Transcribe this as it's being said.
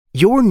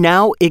You're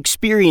now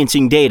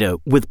experiencing data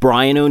with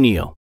Brian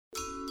O'Neill.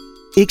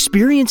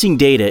 Experiencing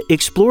Data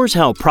explores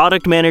how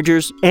product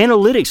managers,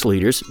 analytics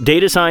leaders,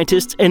 data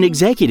scientists, and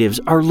executives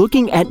are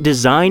looking at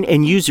design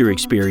and user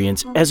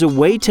experience as a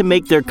way to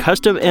make their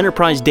custom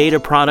enterprise data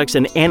products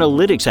and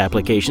analytics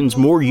applications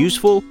more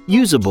useful,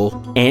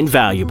 usable, and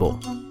valuable.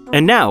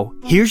 And now,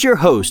 here's your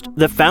host,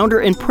 the founder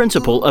and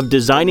principal of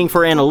Designing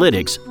for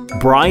Analytics,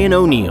 Brian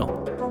O'Neill.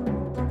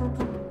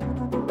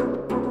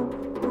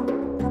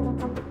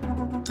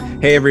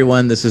 Hey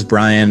everyone, this is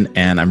Brian,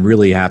 and I'm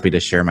really happy to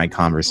share my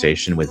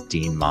conversation with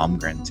Dean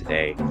Malmgren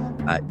today.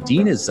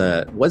 Dean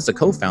was the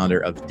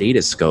co-founder of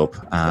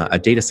Datascope, a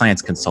data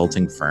science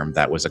consulting firm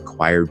that was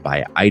acquired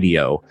by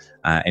IDEO,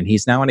 and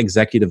he's now an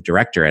executive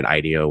director at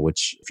IDEO,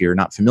 which, if you're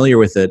not familiar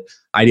with it,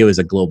 IDEO is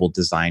a global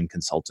design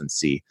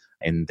consultancy,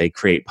 and they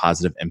create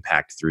positive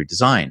impact through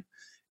design.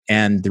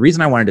 And the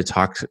reason I wanted to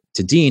talk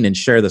to Dean and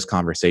share this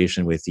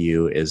conversation with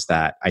you is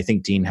that I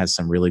think Dean has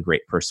some really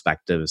great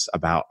perspectives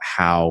about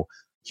how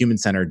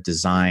human-centered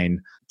design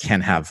can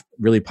have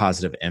really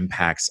positive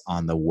impacts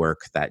on the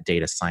work that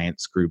data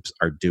science groups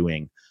are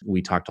doing.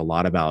 We talked a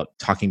lot about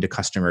talking to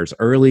customers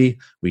early.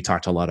 We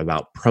talked a lot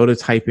about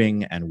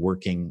prototyping and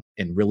working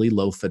in really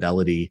low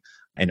fidelity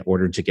in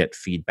order to get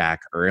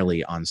feedback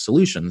early on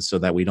solutions so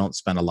that we don't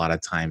spend a lot of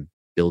time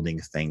building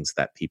things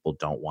that people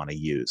don't want to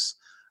use.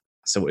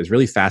 So it was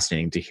really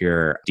fascinating to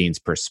hear Dean's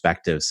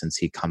perspective, since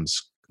he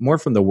comes more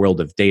from the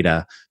world of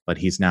data, but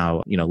he's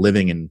now,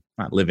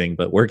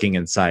 working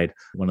inside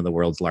one of the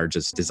world's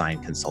largest design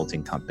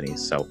consulting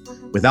companies. So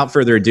without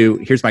further ado,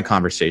 here's my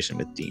conversation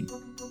with Dean.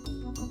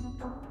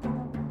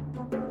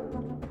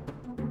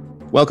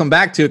 Welcome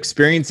back to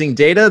Experiencing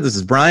Data. This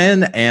is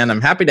Brian, and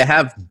I'm happy to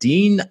have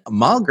Dean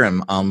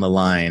Malmgren on the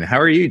line. How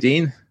are you,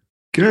 Dean?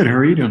 Good. How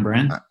are you doing,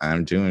 Brian?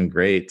 I'm doing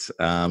great.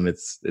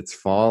 It's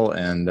fall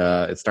and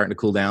it's starting to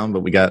cool down,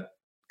 but we got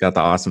the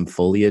awesome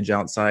foliage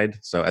outside.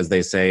 So as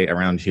they say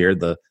around here,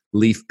 the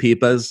leaf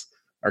peepas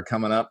are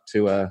coming up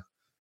to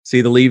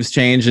see the leaves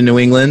change in New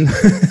England.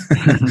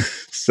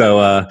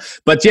 So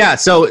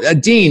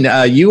Dean,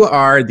 you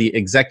are the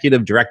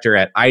executive director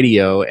at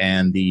IDEO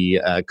and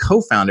the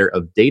co-founder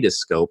of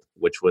Datascope,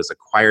 which was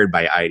acquired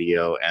by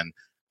IDEO. And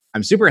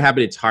I'm super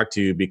happy to talk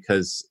to you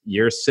because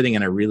you're sitting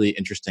in a really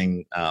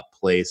interesting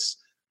place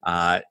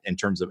in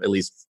terms of, at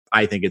least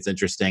I think it's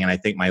interesting, and I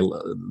think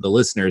the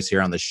listeners here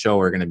on the show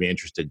are going to be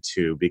interested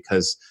too,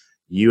 because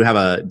you have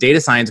a data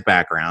science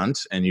background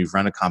and you've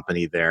run a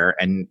company there,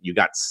 and you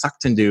got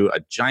sucked into a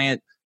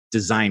giant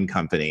design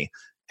company.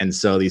 And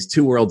so these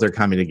two worlds are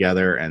coming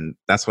together, and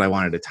that's what I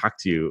wanted to talk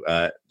to you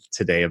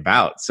today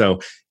about. So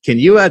can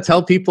you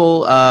tell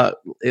people a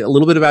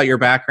little bit about your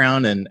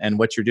background and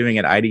what you're doing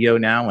at IDEO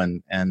now,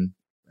 and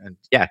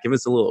give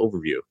us a little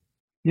overview.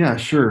 Yeah,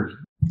 sure.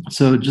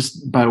 So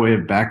just by way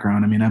of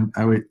background,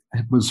 I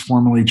was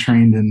formally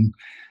trained in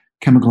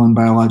chemical and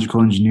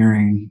biological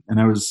engineering, and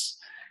I was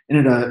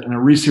in a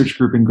research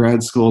group in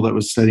grad school that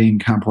was studying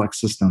complex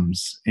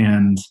systems.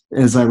 And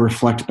as I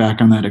reflect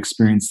back on that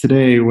experience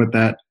today, what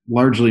that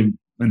largely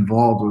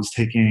involved was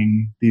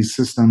taking these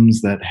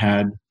systems that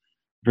had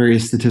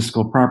various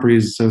statistical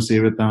properties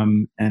associated with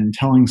them and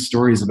telling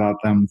stories about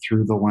them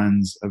through the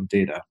lens of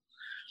data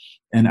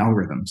and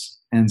algorithms.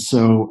 And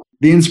so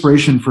the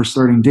inspiration for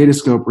starting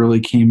Datascope really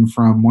came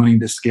from wanting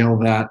to scale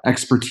that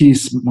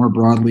expertise more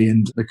broadly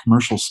into the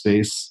commercial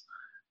space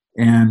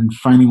and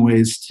finding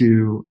ways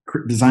to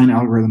design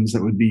algorithms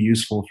that would be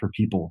useful for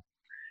people.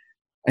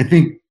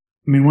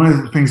 One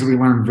of the things that we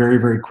learned very,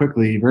 very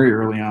quickly, very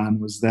early on,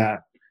 was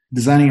that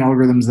designing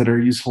algorithms that are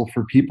useful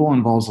for people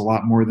involves a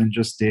lot more than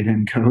just data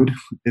and code.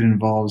 It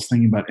involves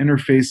thinking about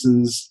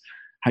interfaces,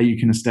 how you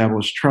can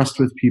establish trust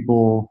with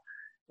people,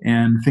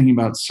 and thinking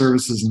about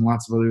services and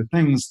lots of other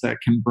things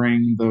that can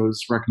bring those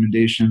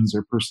recommendations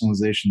or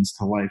personalizations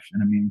to life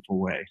in a meaningful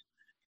way.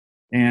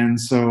 And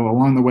so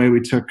along the way, we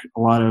took a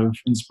lot of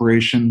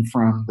inspiration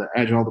from the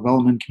agile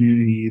development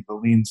community, the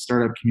lean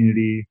startup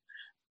community,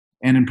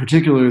 and in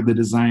particular, the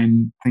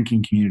design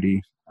thinking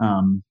community.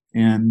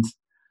 And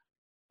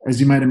as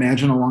you might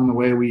imagine, along the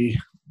way, we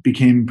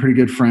became pretty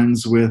good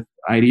friends with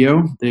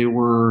IDEO. They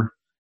were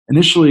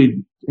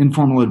initially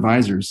informal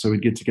advisors, so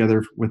we'd get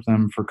together with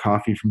them for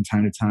coffee from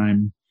time to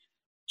time,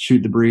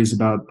 shoot the breeze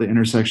about the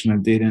intersection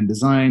of data and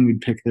design. We'd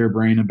pick their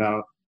brain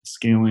about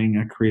scaling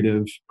a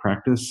creative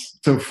practice.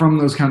 So from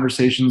those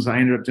conversations, I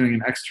ended up doing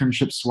an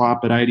externship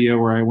swap at IDEO,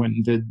 where I went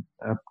and did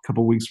a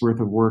couple weeks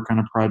worth of work on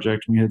a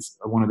project. We had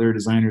one of their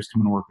designers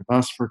come and work with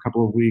us for a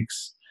couple of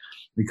weeks.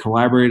 We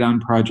collaborated on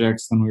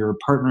projects, then we were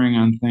partnering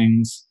on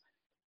things.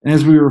 And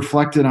as we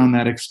reflected on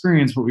that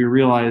experience, what we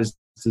realized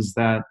is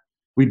that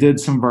we did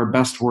some of our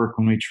best work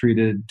when we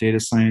treated data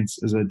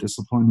science as a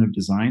discipline of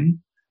design.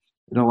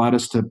 It allowed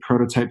us to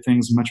prototype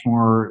things much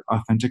more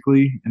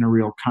authentically in a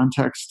real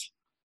context,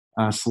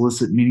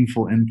 solicit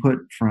meaningful input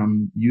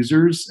from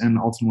users, and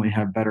ultimately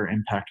have better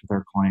impact with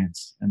our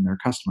clients and their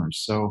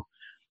customers. So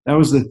that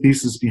was the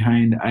thesis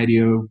behind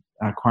IDEO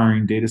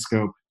acquiring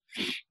Datascope.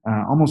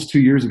 almost 2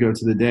 years ago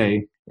to the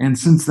day. And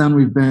since then,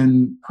 we've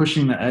been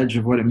pushing the edge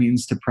of what it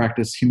means to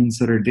practice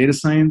human-centered data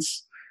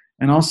science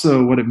and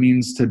also what it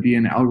means to be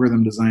an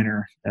algorithm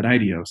designer at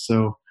IDEO.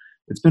 So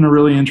it's been a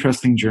really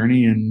interesting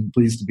journey, and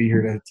pleased to be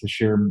here to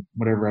share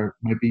whatever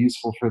might be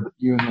useful for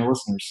you and the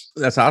listeners.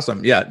 That's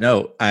awesome. Yeah,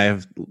 no, I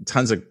have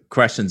tons of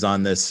questions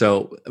on this.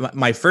 So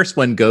my first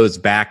one goes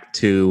back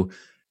to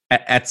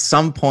at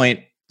some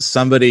point,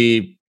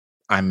 somebody,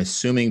 I'm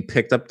assuming,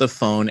 picked up the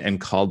phone and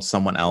called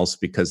someone else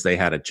because they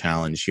had a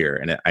challenge here.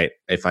 And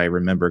if I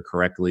remember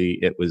correctly,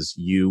 it was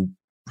you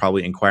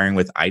probably inquiring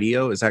with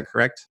IDEO. Is that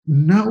correct?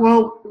 No,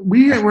 well,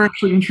 we were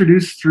actually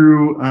introduced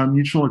through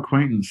mutual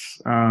acquaintance.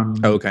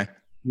 Okay.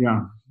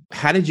 Yeah.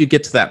 How did you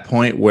get to that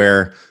point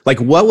where, like,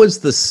 what was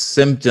the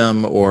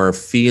symptom or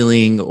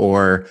feeling,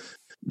 or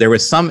there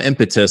was some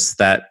impetus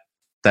that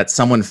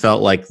someone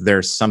felt like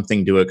there's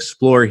something to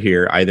explore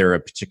here, either a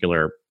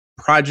particular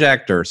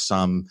project or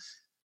something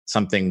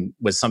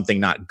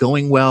not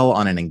going well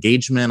on an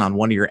engagement on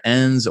one of your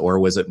ends, or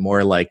was it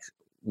more like,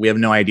 we have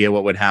no idea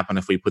what would happen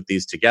if we put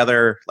these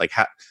together? Like,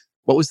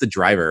 what was the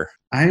driver?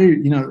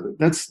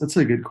 That's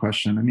a good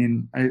question. I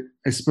mean,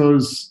 I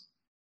suppose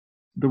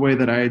the way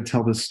that I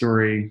tell this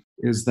story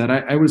is that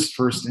I was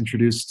first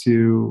introduced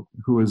to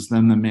who was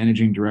then the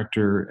managing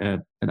director at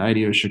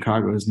IDEO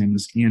Chicago. His name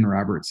is Ian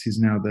Roberts. He's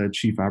now the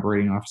chief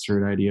operating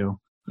officer at IDEO.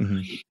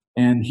 Mm-hmm.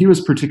 And he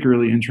was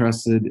particularly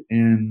interested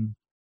in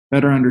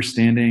better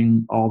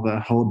understanding all the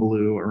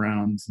hullabaloo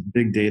around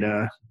big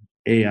data,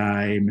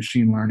 AI,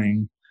 machine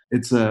learning.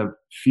 It's a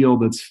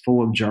field that's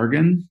full of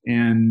jargon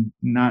and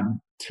not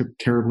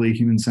terribly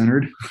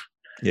human-centered.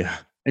 Yeah.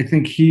 I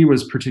think he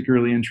was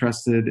particularly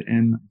interested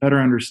in better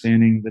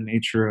understanding the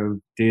nature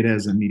of data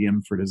as a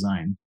medium for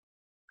design.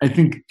 I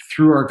think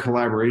through our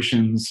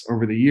collaborations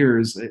over the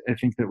years, I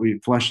think that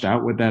we've fleshed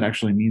out what that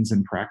actually means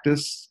in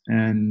practice.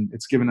 And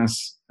it's given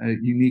us a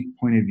unique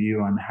point of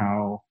view on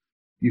how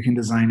you can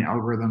design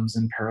algorithms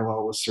in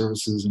parallel with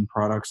services and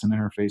products and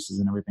interfaces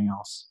and everything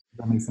else. Does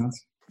that make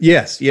sense?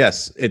 Yes,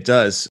 it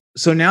does.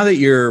 So now that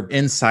you're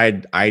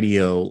inside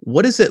IDEO,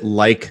 what is it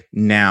like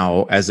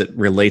now as it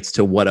relates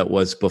to what it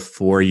was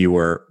before you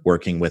were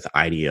working with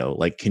IDEO?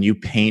 Like, can you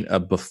paint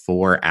a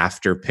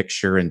before-after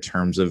picture in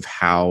terms of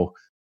how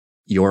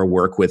your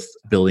work with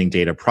building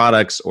data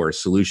products or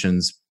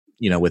solutions,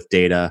 with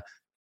data,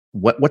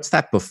 what's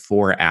that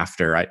before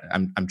after?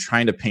 I'm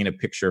trying to paint a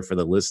picture for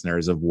the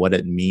listeners of what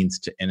it means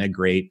to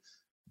integrate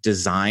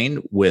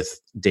design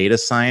with data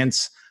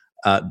science.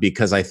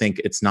 Because I think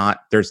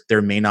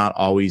there may not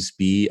always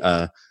be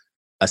a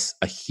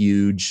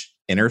huge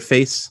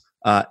interface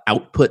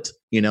output,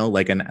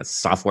 like a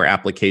software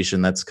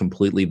application that's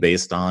completely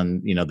based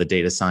on, the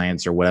data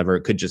science or whatever.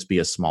 It could just be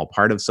a small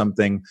part of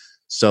something.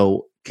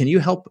 So can you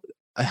help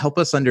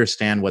us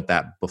understand what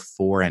that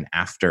before and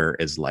after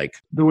is like?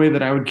 The way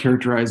that I would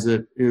characterize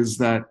it is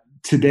that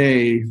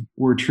today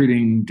we're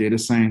treating data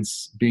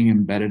science being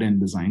embedded in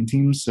design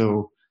teams.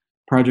 So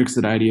projects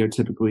at IDEO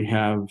typically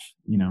have,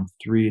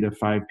 3 to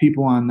 5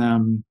 people on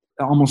them.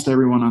 Almost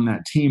everyone on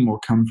that team will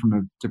come from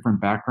a different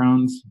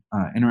background: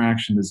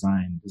 interaction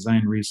design,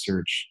 design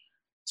research,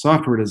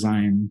 software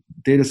design,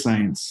 data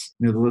science,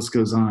 the list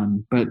goes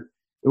on. But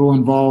it will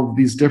involve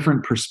these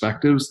different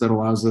perspectives that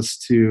allows us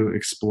to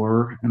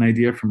explore an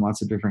idea from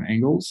lots of different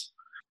angles.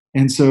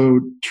 And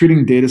so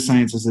treating data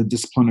science as a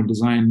discipline of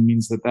design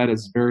means that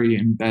is very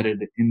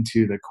embedded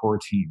into the core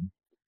team.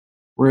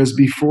 Whereas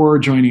before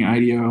joining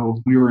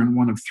IDEO, we were in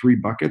one of 3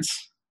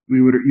 buckets.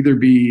 We would either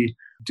be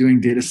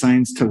doing data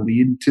science to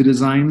lead to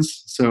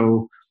designs.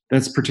 So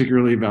that's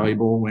particularly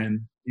valuable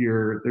when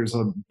there's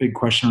a big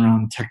question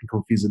around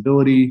technical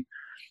feasibility,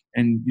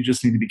 and you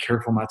just need to be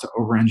careful not to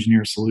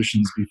over-engineer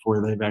solutions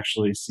before they've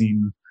actually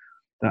seen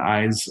the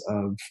eyes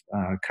of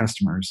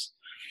customers.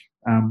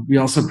 We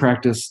also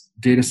practice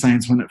data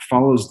science when it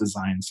follows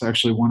design. So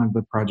actually one of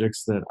the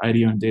projects that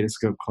IDEO and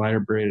Datascope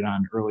collaborated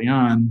on early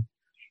on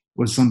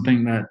was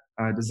something that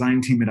a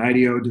design team at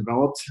IDEO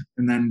developed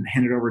and then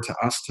handed over to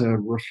us to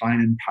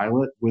refine and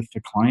pilot with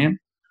the client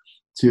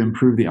to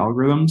improve the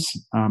algorithms.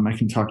 I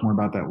can talk more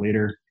about that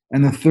later.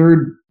 And the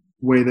third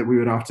way that we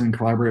would often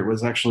collaborate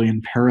was actually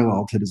in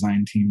parallel to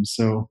design teams.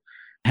 So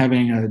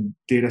having a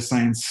data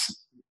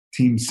science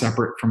team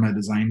separate from a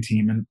design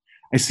team. And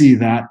I see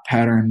that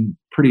pattern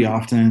pretty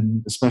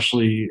often,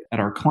 especially at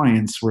our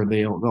clients, where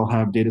they'll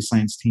have data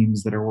science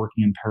teams that are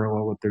working in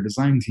parallel with their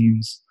design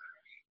teams.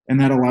 And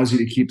that allows you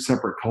to keep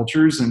separate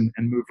cultures and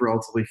move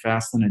relatively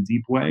fast in a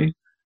deep way.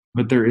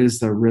 But there is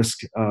the risk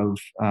of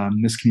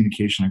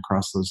miscommunication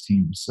across those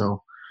teams.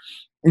 So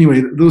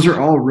anyway, those are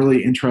all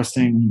really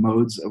interesting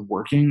modes of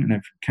working, and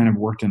I've kind of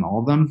worked in all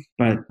of them.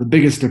 But the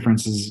biggest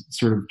difference is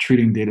sort of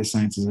treating data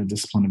science as a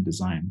discipline of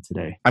design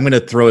today. I'm going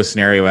to throw a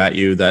scenario at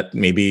you that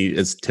maybe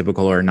is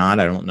typical or not.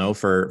 I don't know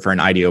for an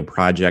IDEO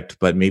project,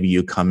 but maybe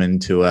you come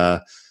into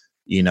a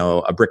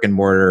brick and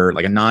mortar,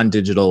 like a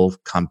non-digital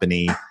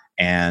company,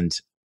 and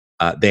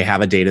They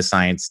have a data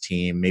science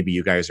team. Maybe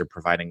you guys are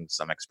providing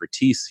some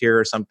expertise here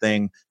or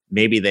something.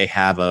 Maybe they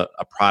have a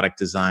product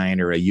design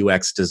or a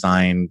UX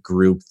design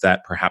group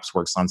that perhaps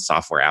works on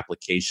software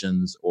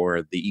applications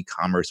or the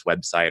e-commerce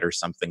website or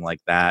something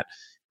like that.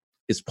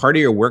 Is part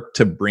of your work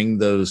to bring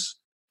those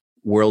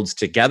worlds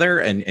together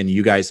and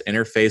you guys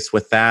interface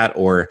with that?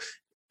 Or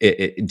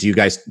do you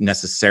guys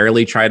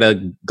necessarily try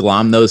to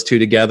glom those two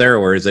together?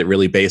 Or is it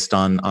really based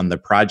on the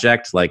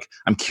project? Like,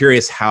 I'm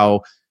curious,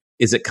 how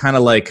is it kind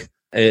of like,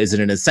 is it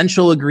an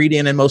essential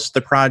ingredient in most of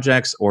the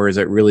projects, or is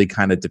it really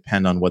kind of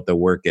depend on what the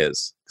work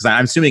is? Because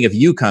I'm assuming if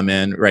you come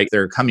in, right,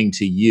 they're coming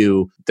to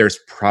you, there's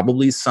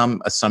probably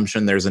some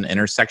assumption there's an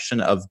intersection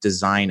of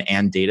design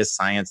and data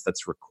science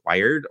that's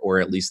required,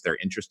 or at least they're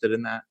interested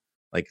in that.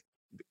 Like,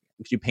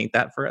 could you paint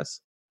that for us?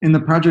 In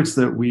the projects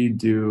that we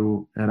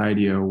do at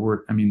IDEO,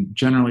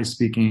 generally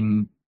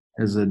speaking,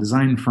 as a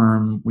design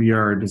firm, we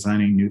are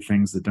designing new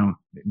things that don't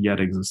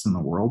yet exist in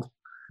the world.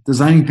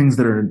 Designing things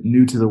that are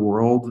new to the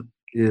world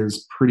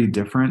is pretty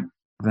different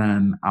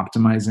than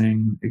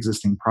optimizing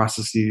existing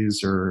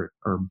processes or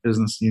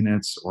business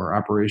units or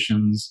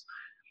operations,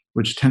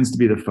 which tends to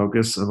be the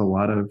focus of a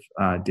lot of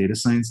data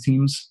science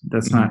teams.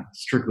 That's not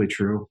strictly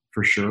true,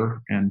 for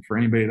sure. And for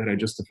anybody that I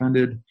just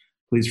offended,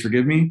 please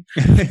forgive me.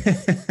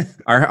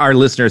 Our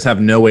listeners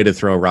have no way to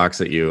throw rocks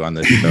at you on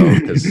this show.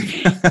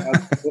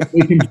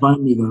 They can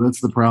find me, though.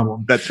 That's the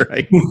problem. That's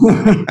right.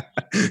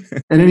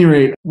 At any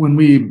rate, when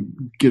we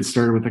get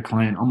started with a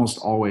client, almost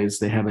always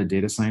they have a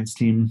data science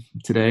team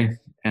today,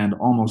 and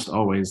almost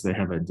always they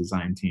have a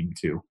design team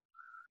too.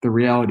 The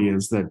reality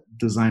is that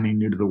designing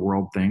new to the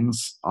world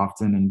things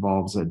often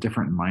involves a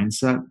different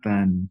mindset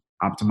than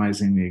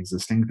optimizing the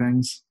existing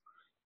things.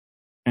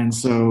 And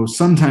so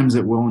sometimes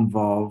it will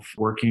involve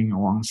working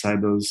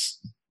alongside those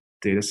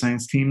data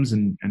science teams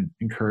and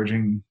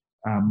encouraging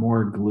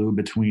more glue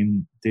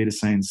between data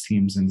science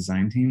teams and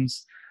design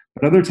teams.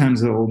 But other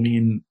times it will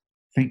mean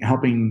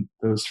helping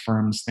those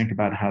firms think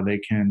about how they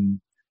can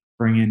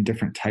bring in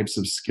different types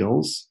of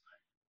skills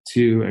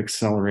to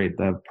accelerate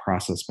the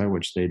process by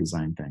which they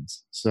design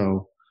things.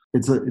 So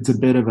it's a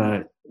bit of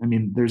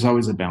there's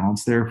always a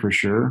balance there for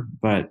sure,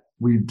 but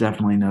we've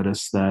definitely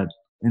noticed that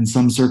in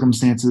some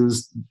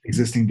circumstances,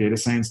 existing data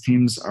science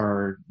teams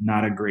are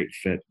not a great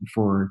fit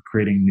for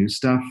creating new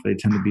stuff. They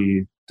tend to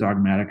be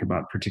dogmatic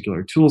about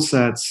particular tool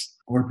sets,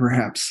 or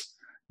perhaps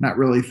not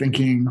really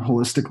thinking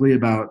holistically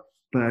about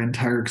the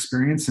entire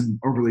experience and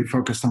overly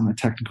focused on the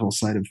technical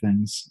side of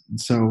things.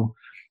 And so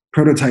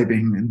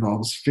prototyping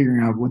involves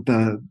figuring out what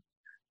the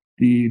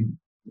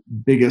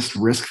biggest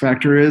risk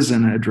factor is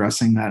and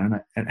addressing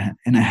that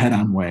in a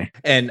head-on way.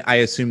 And I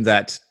assume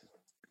that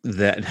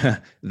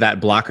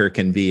blocker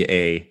can be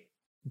a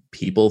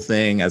people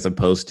thing as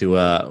opposed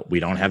to we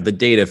don't have the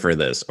data for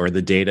this, or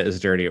the data is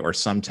dirty, or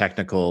some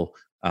technical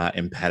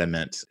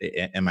impediment.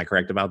 Am I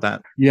correct about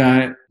that?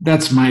 Yeah,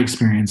 that's my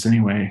experience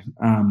anyway.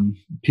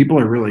 People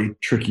are really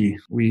tricky.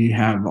 We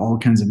have all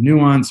kinds of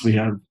nuance. We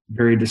have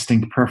very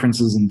distinct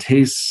preferences and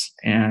tastes,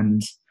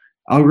 and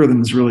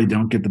algorithms really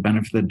don't get the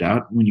benefit of the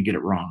doubt when you get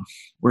it wrong.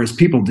 Whereas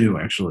people do,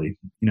 actually.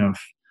 If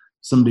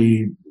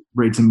somebody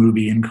rates a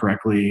movie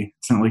incorrectly,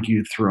 it's not like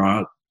you throw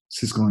out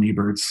Siskel and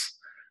Ebert's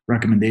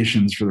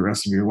recommendations for the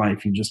rest of your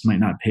life. You just might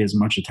not pay as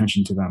much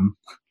attention to them.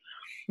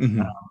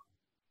 Mm-hmm.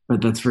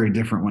 But that's very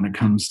different when it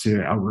comes to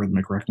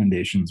algorithmic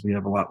recommendations. We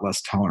have a lot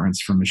less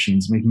tolerance for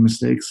machines making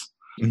mistakes.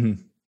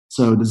 Mm-hmm.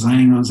 So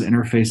designing those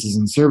interfaces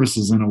and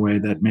services in a way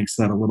that makes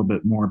that a little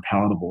bit more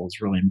palatable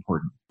is really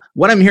important.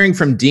 What I'm hearing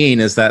from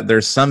Dean is that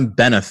there's some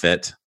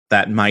benefit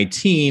that my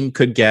team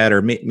could get,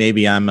 or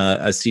maybe I'm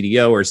a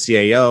CDO or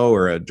CAO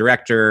or a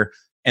director,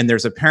 and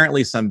there's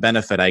apparently some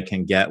benefit I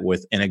can get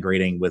with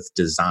integrating with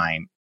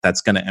design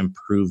that's going to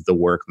improve the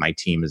work my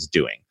team is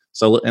doing.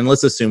 So, and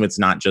let's assume it's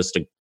not just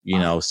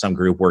some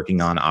group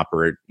working on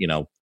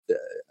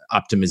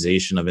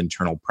optimization of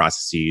internal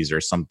processes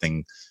or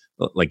something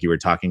like you were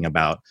talking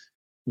about.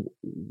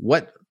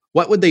 What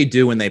would they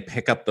do when they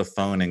pick up the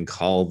phone and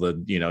call the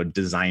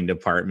design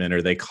department,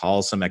 or they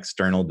call some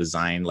external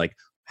design? Like,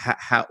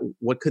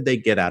 what could they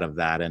get out of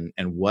that, and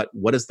what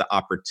is the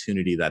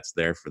opportunity that's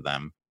there for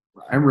them?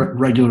 I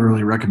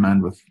regularly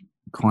recommend with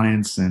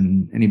clients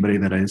and anybody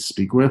that I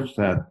speak with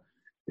that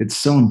it's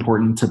so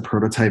important to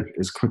prototype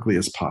as quickly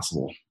as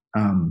possible.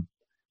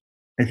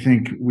 I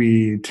think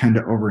we tend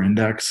to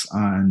over-index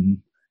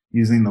on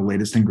using the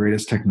latest and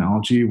greatest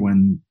technology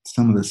when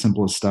some of the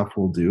simplest stuff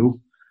will do.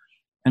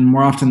 And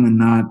more often than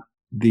not,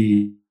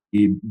 the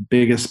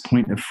biggest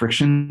point of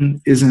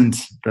friction isn't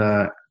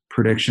the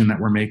prediction that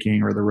we're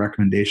making or the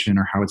recommendation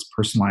or how it's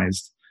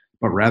personalized,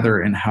 but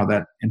rather in how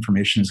that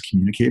information is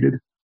communicated.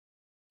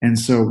 And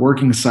so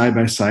working side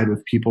by side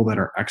with people that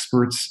are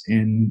experts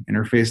in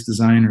interface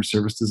design or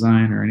service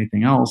design or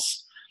anything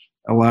else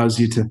allows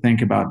you to think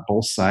about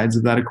both sides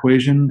of that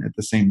equation at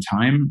the same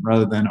time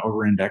rather than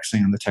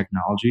over-indexing on the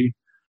technology.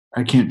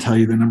 I can't tell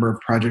you the number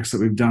of projects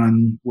that we've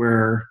done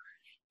where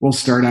we'll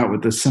start out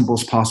with the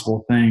simplest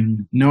possible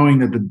thing, knowing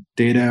that the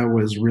data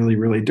was really,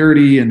 really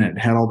dirty and it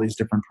had all these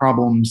different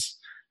problems.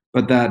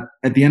 but that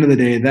at the end of the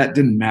day, that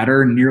didn't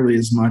matter nearly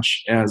as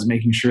much as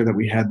making sure that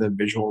we had the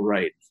visual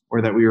right,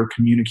 or that we were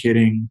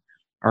communicating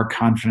our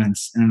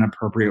confidence in an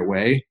appropriate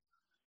way,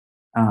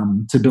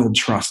 to build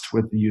trust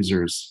with the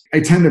users. I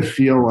tend to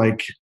feel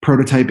like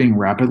prototyping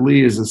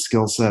rapidly is a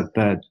skill set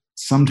that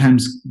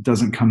sometimes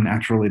doesn't come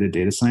naturally to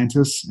data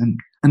scientists.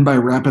 And by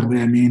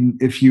rapidly, I mean,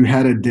 if you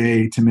had a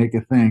day to make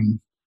a thing,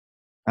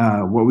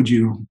 what would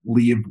you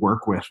leave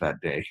work with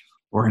that day,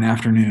 or an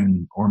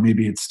afternoon, or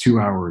maybe it's 2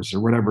 hours, or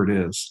whatever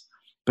it is.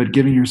 But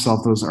giving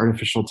yourself those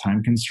artificial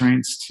time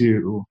constraints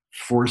to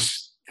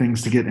force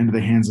things to get into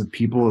the hands of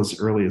people as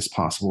early as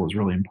possible is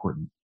really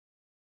important.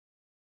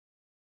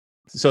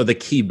 So the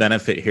key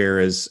benefit here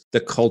is the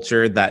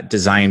culture that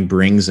design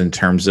brings in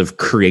terms of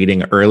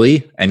creating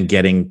early and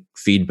getting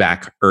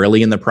feedback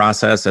early in the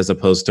process, as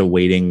opposed to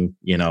waiting,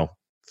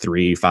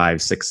 3,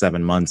 5, 6,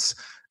 7 months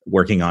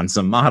working on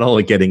some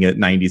model, getting it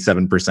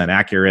 97%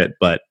 accurate,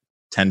 but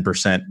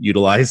 10%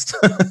 utilized.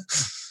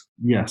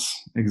 Yes,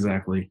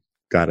 exactly.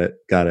 Got it.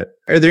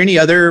 Are there any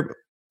other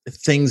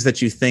things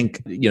that you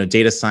think,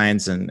 data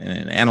science and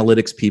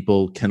analytics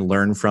people can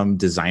learn from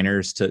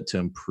designers to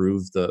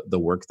improve the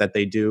work that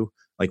they do?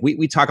 Like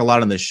we talk a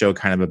lot on this show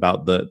kind of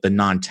about the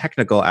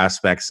non-technical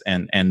aspects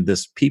and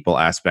this people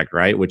aspect,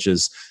 right? Which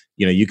is,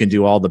 you can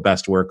do all the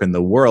best work in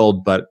the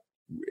world, but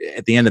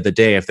at the end of the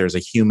day, if there's a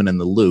human in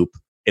the loop,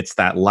 it's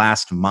that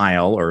last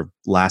mile or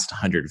last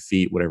 100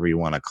 feet, whatever you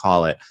want to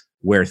call it,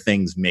 where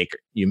things make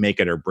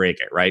it or break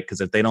it, right?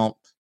 Because if they don't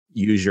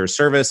use your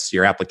service,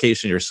 your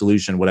application, your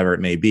solution, whatever it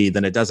may be,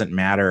 then it doesn't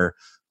matter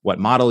what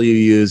model you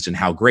used and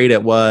how great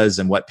it was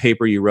and what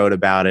paper you wrote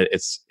about it.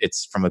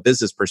 It's from a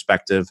business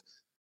perspective,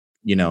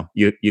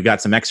 you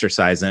got some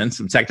exercise in,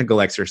 some technical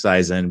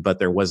exercise in, but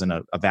there wasn't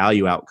a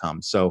value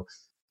outcome. So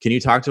can you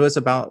talk to us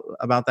about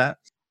that?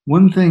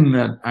 One thing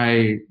that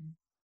I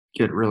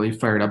get really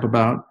fired up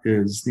about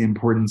is the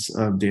importance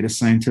of data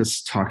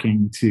scientists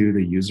talking to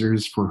the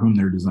users for whom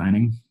they're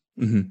designing.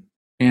 Mm-hmm.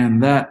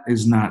 And that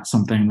is not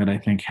something that I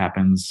think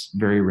happens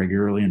very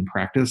regularly in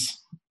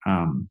practice.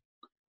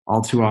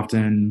 All too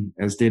often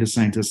as data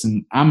scientists,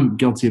 and I'm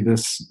guilty of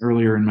this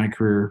earlier in my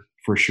career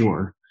for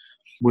sure,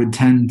 would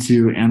tend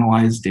to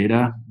analyze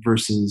data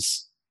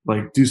versus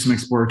like do some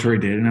exploratory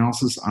data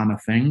analysis on a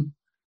thing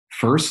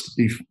first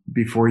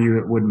before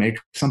you would make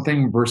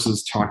something,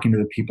 versus talking to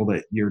the people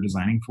that you're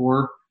designing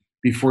for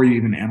before you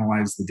even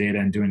analyze the data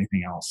and do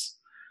anything else.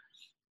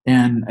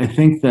 And I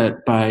think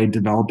that by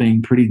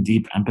developing pretty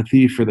deep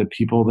empathy for the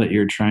people that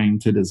you're trying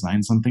to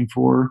design something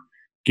for,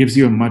 gives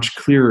you a much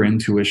clearer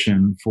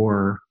intuition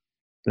for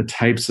the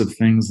types of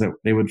things that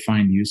they would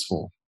find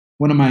useful.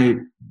 One of my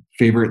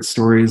favorite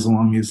stories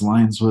along these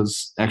lines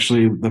was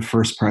actually the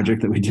first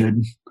project that we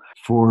did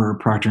for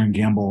Procter &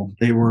 Gamble.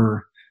 They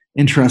were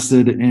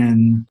interested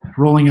in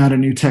rolling out a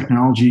new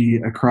technology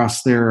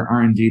across their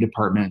R&D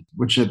department,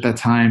 which at that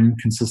time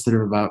consisted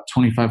of about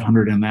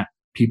 2,500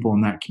 people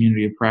in that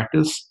community of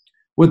practice.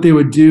 What they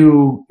would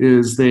do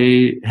is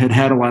they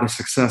had a lot of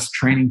success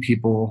training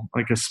people,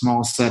 like a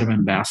small set of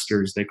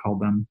ambassadors, they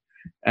called them,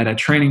 at a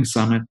training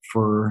summit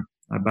for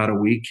about a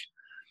week.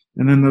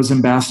 And then those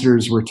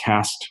ambassadors were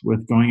tasked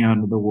with going out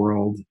into the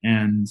world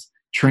and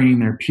training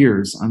their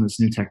peers on this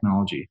new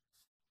technology.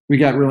 We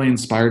got really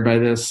inspired by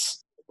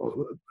this.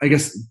 I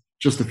guess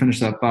just to finish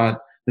that thought,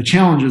 the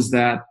challenge is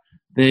that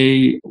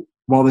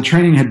while the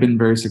training had been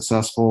very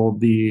successful,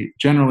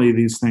 generally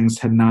these things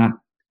had not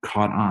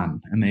caught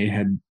on and they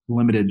had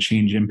limited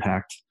change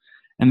impact.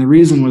 And the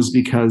reason was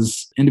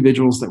because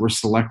individuals that were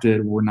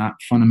selected were not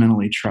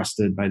fundamentally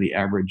trusted by the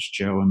average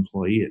Joe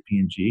employee at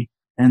P&G.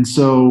 And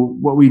so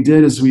what we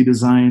did is we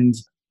designed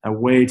a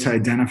way to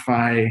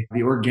identify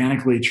the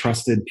organically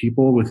trusted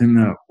people within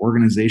the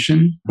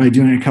organization by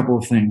doing a couple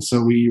of things.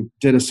 So we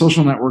did a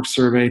social network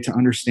survey to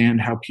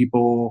understand how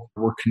people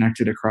were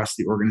connected across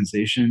the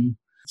organization.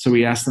 So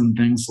we asked them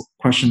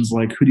questions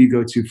like, who do you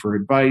go to for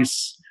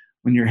advice?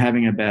 When you're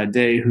having a bad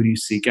day, who do you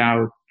seek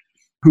out?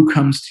 Who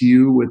comes to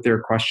you with their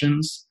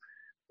questions,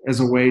 as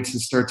a way to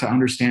start to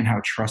understand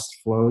how trust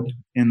flowed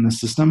in the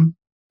system.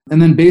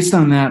 And then based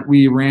on that,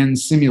 we ran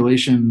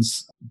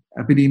simulations,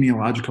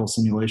 epidemiological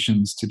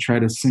simulations, to try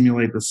to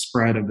simulate the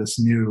spread of this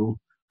new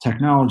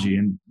technology.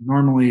 And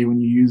normally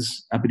when you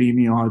use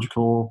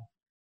epidemiological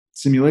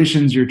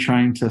simulations, you're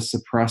trying to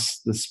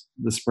suppress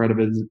the spread of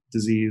a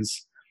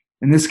disease.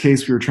 In this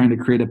case, we were trying to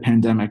create a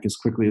pandemic as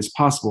quickly as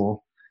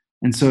possible.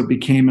 And so it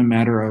became a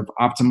matter of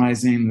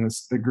optimizing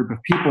the group of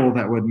people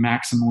that would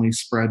maximally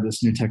spread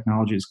this new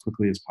technology as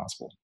quickly as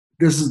possible.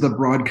 This is the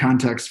broad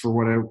context for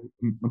what I'm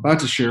about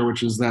to share,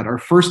 which is that our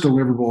first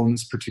deliverable in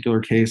this particular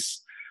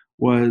case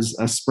was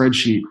a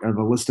spreadsheet of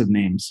a list of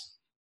names.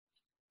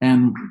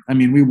 And I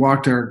mean, we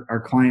walked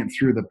our client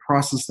through the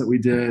process that we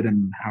did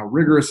and how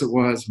rigorous it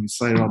was. We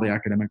cited all the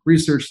academic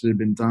research that had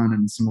been done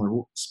in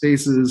similar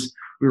spaces.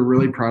 We were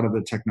really proud of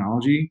the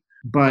technology,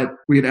 but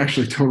we had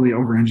actually totally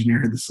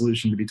over-engineered the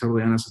solution, to be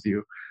totally honest with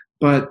you.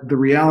 But the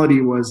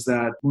reality was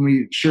that when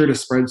we shared a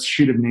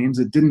spreadsheet of names,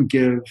 it didn't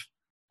give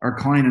our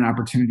client an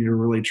opportunity to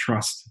really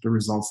trust the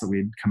results that we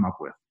had come up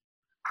with.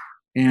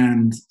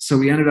 And so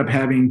we ended up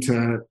having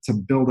to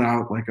build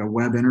out like a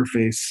web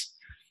interface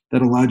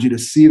that allowed you to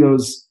see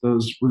those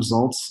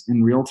results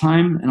in real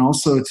time, and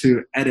also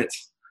to edit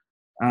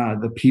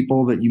the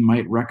people that you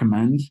might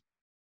recommend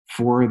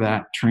for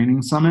that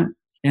training summit.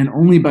 And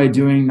only by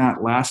doing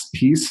that last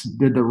piece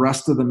did the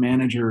rest of the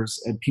managers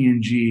at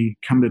P&G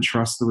come to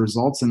trust the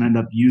results and end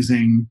up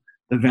using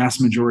the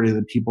vast majority of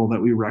the people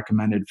that we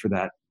recommended for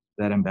that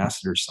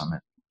ambassador summit.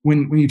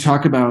 When you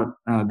talk about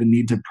the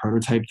need to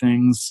prototype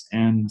things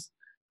and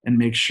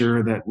make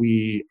sure that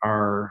we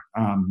are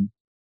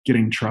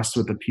getting trust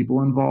with the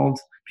people involved,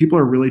 people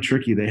are really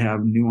tricky. They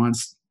have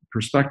nuanced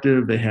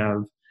perspective. They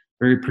have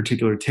very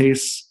particular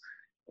tastes.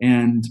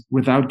 And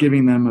without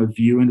giving them a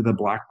view into the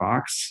black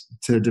box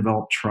to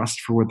develop trust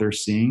for what they're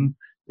seeing,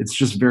 it's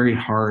just very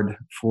hard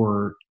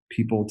for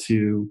people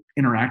to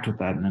interact with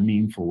that in a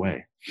meaningful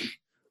way.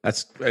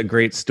 That's a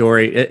great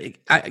story.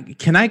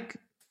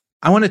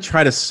 I want to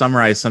try to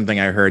summarize something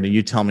I heard, and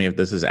you tell me if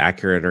this is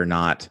accurate or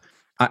not.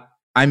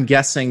 I'm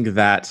guessing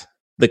that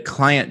the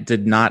client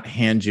did not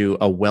hand you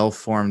a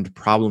well-formed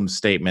problem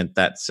statement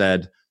that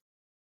said,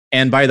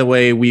 and by the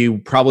way, we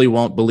probably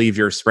won't believe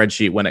your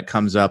spreadsheet when it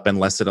comes up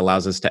unless it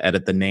allows us to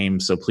edit the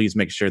name. So please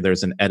make sure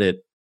there's an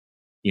edit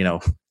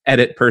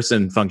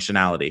person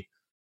functionality.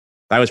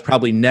 That was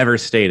probably never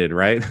stated,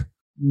 right?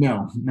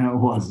 No, it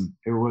wasn't.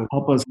 It would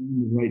help us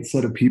find the right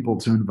set of people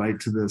to invite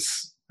to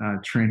this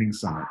training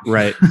summit.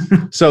 Right.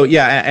 So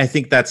yeah, I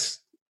think that's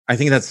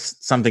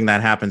something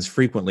that happens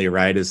frequently,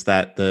 right? Is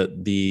that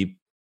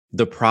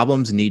the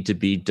problems need to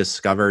be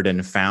discovered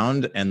and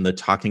found, and the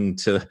talking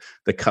to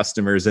the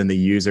customers and the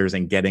users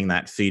and getting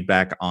that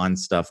feedback on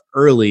stuff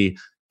early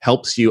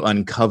helps you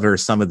uncover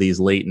some of these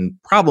latent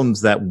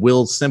problems that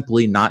will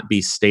simply not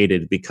be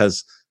stated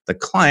because the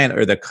client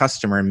or the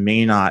customer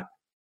may not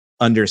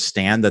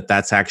understand that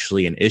that's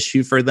actually an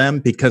issue for them,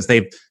 because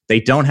they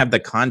don't have the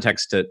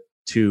context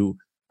to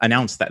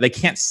announce that. They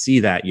can't see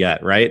that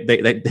yet, right?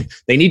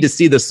 They need to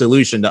see the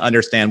solution to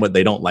understand what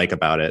they don't like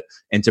about it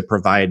and to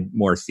provide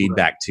more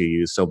feedback to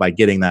you. So by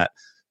getting that,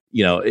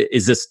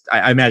 is this,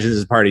 I imagine this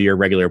is part of your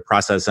regular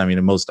process. I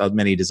mean,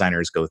 many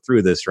designers go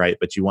through this, right?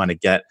 But you want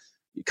to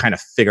kind of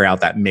figure out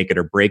that make it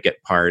or break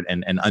it part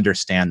and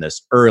understand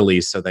this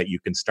early so that you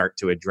can start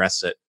to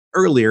address it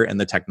earlier in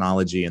the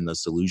technology and the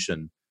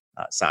solution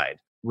side.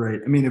 Right.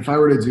 I mean, if I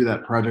were to do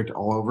that project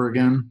all over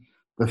again,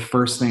 the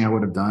first thing I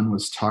would have done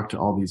was talk to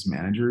all these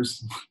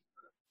managers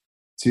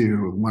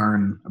to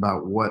learn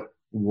about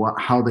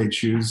how they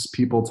choose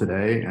people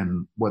today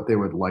and what they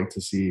would like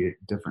to see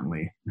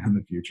differently in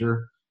the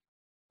future.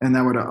 And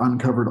that would have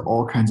uncovered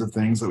all kinds of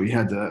things that we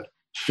had to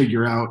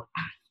figure out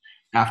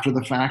after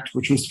the fact,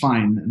 which was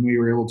fine. And we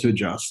were able to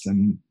adjust.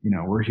 And,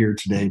 we're here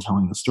today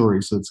telling the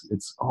story, so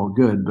it's all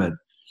good. But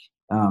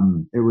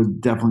it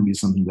would definitely be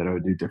something that I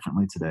would do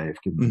differently today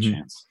if given the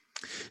chance.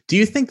 Do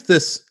you think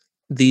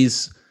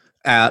these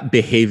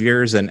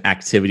behaviors and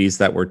activities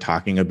that we're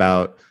talking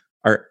about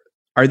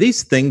are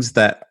these things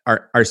that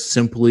are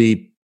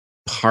simply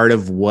part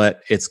of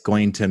what it's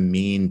going to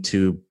mean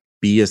to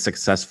be a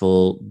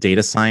successful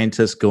data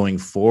scientist going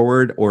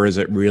forward, or is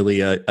it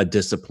really a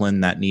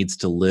discipline that needs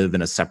to live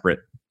in a separate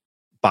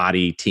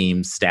body,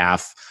 team,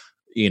 staff,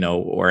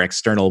 or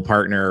external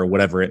partner or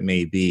whatever it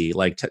may be?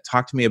 Like,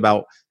 talk to me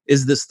about,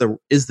 is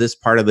this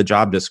part of the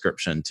job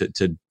description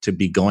to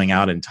be going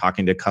out and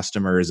talking to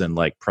customers and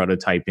like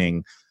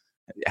prototyping?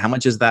 How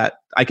much is that?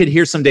 I could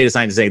hear some data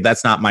scientists say,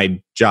 that's not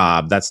my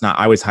job.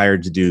 I was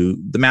hired to do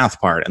the math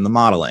part and the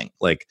modeling.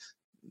 Like,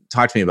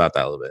 talk to me about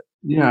that a little bit.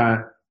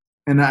 Yeah.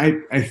 And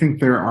I think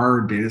there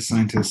are data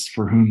scientists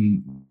for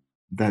whom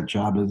that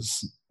job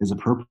is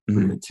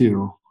appropriate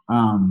too.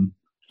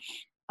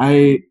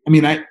 I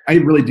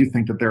really do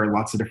think that there are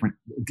lots of different,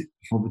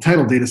 the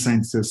title data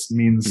scientist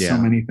means so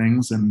many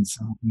things and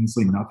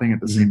simultaneously nothing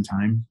at the same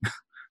time.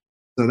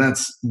 So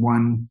that's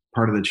one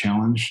part of the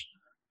challenge.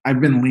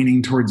 I've been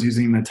leaning towards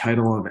using the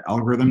title of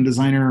algorithm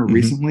designer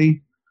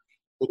recently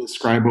to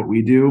describe what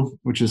we do,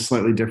 which is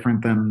slightly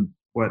different than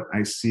what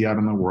I see out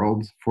in the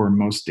world for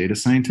most data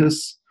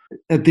scientists.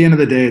 At the end of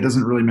the day, it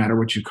doesn't really matter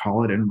what you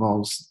call it. It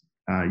involves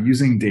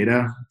using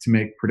data to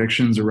make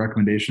predictions or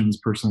recommendations,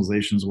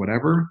 personalizations,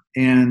 whatever,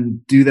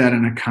 and do that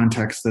in a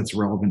context that's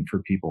relevant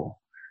for people.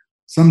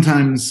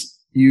 Sometimes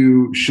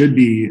you should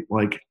be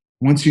like,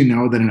 once you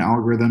know that an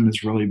algorithm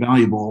is really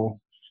valuable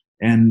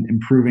and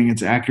improving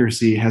its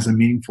accuracy has a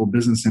meaningful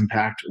business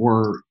impact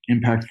or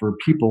impact for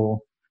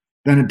people,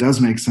 then it does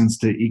make sense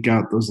to eke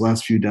out those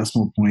last few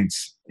decimal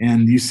points.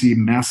 And you see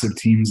massive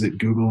teams at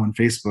Google and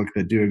Facebook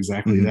that do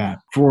exactly that.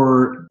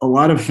 For a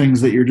lot of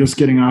things that you're just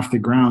getting off the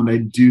ground, I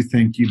do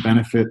think you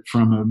benefit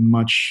from a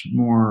much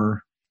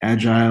more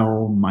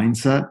agile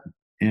mindset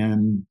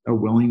and a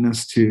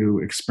willingness to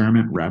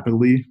experiment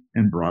rapidly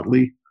and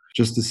broadly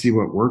just to see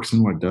what works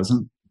and what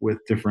doesn't with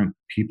different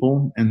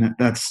people. And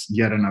that's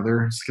yet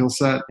another skill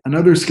set.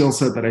 Another skill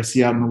set that I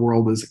see out in the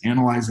world is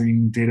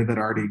analyzing data that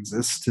already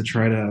exists to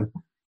try to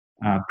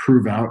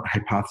prove out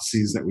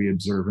hypotheses that we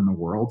observe in the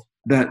world.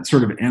 That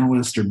sort of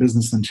analyst or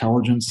business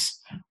intelligence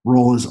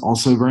role is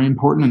also very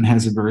important and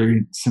has a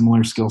very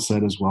similar skill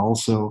set as well.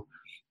 So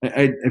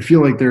I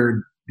feel like there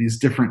are these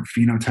different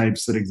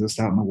phenotypes that exist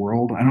out in the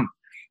world. I don't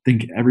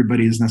think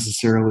everybody is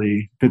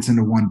necessarily fits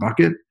into one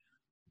bucket,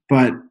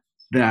 but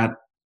that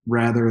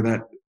rather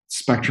that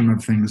spectrum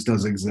of things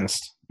does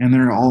exist, and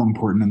they're all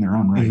important in their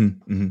own right.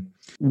 Mm-hmm, mm-hmm.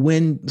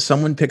 When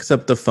someone picks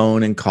up the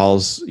phone and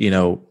calls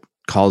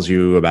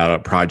you about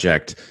a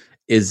project,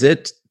 is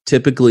it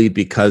typically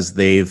because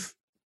they've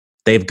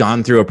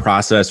gone through a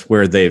process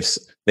where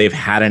they've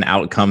had an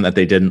outcome that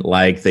they didn't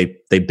like,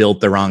 they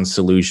built the wrong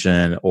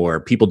solution, or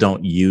people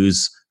don't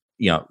use,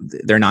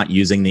 they're not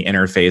using the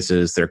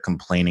interfaces, they're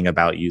complaining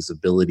about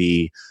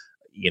usability,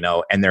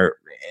 and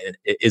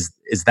is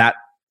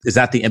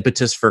that the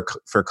impetus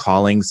for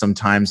calling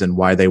sometimes, and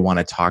why they want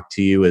to talk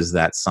to you? Is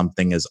that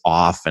something is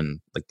off and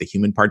like the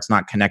human part's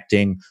not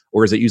connecting,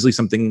 or is it usually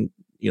something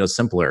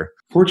simpler?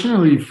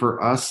 Fortunately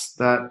for us,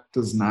 that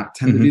does not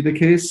tend to be the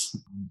case.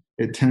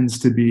 It tends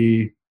to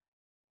be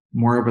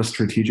more of a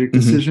strategic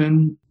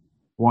decision,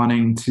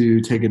 wanting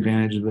to take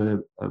advantage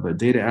of a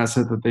data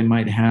asset that they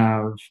might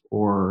have,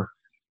 or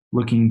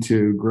looking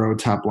to grow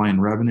top line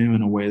revenue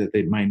in a way that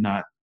they might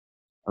not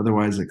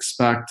otherwise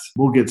expect.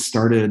 We'll get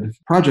started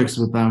projects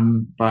with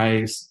them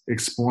by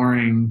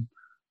exploring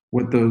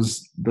what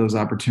those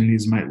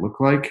opportunities might look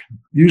like,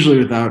 usually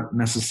without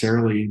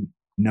necessarily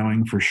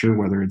knowing for sure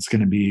whether it's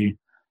going to be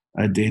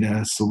a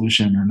data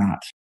solution or not.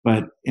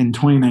 But in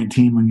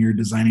 2019, when you're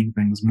designing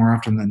things, more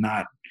often than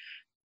not,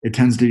 it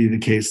tends to be the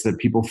case that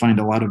people find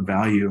a lot of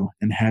value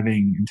in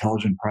having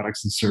intelligent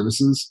products and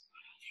services.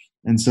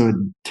 And so it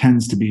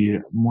tends to be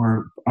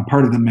more a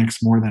part of the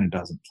mix more than it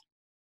doesn't.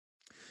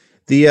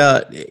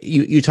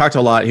 You talked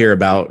a lot here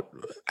about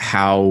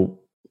how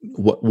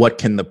what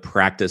can the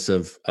practice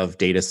of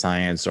data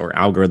science or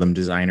algorithm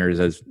designers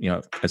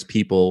as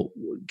people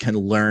can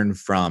learn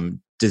from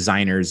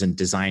designers and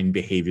design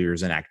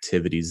behaviors and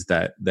activities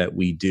that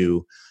we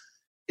do.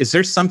 Is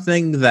there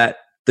something that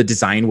the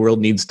design world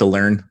needs to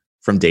learn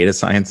from data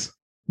science?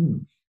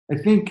 I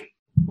think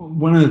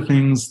one of the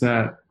things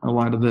that a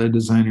lot of the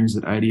designers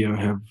at IDEO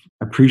have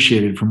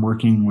appreciated from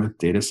working with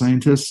data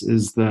scientists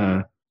is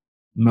the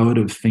mode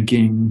of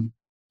thinking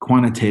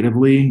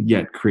quantitatively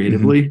yet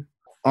creatively.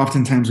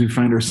 Oftentimes we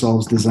find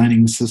ourselves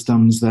designing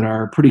systems that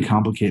are pretty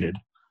complicated.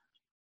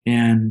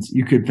 And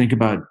you could think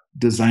about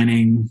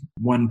designing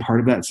one part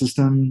of that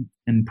system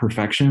in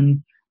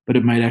perfection, but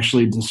it might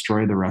actually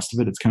destroy the rest of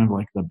it. It's kind of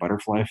like the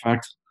butterfly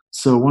effect.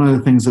 So one of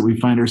the things that we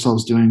find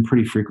ourselves doing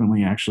pretty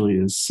frequently actually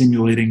is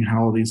simulating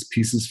how all these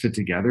pieces fit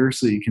together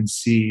so you can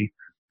see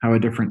how a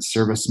different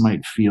service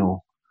might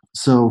feel.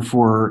 So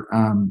for,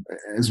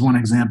 as one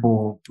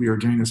example, we are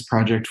doing this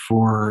project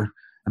for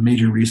a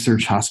major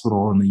research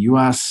hospital in the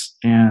US.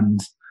 And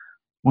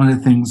one of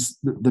the things,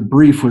 the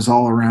brief was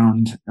all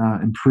around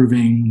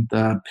improving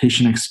the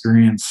patient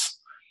experience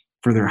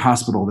for their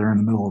hospital. They're in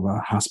the middle of a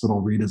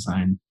hospital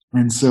redesign.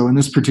 And so in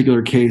this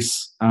particular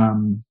case,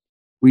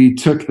 we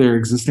took their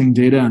existing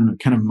data and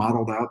kind of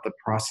modeled out the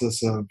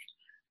process of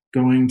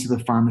going to the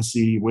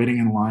pharmacy, waiting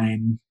in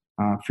line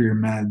for your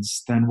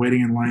meds, then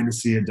waiting in line to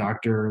see a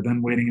doctor,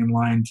 then waiting in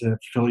line to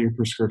fill your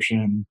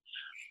prescription,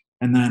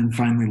 and then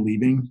finally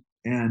leaving.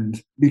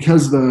 And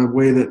because the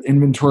way that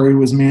inventory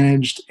was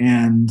managed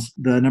and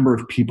the number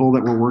of people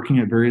that were working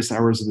at various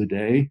hours of the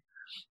day,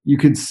 you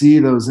could see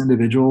those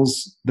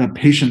individuals, the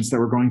patients that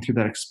were going through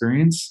that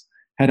experience,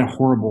 had a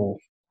horrible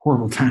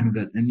time of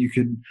it. And you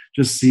could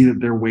just see that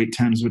their wait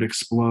times would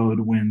explode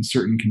when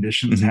certain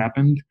conditions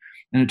happened.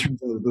 And it turns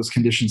out that those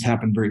conditions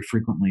happen very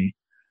frequently.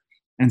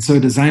 And so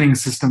designing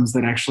systems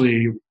that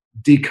actually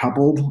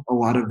decoupled a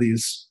lot of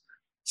these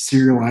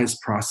serialized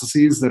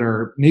processes that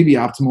are maybe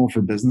optimal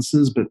for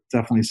businesses, but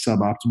definitely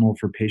suboptimal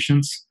for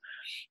patients,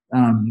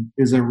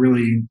 is a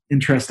really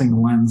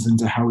interesting lens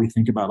into how we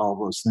think about all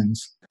those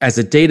things. As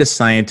a data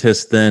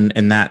scientist, then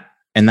in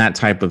that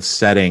type of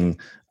setting,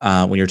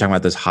 when you're talking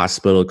about this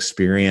hospital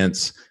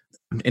experience,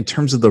 in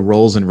terms of the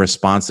roles and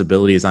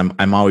responsibilities,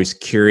 I'm always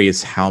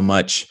curious how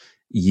much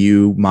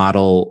you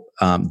model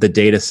the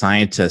data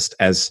scientist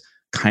as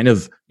kind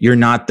of you're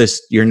not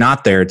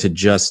there to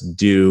just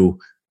do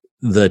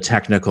the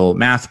technical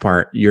math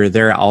part. You're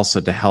there also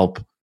to help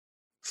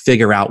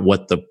figure out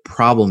what the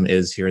problem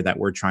is here that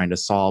we're trying to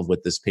solve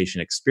with this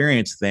patient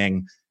experience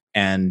thing.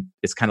 And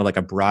it's kind of like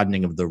a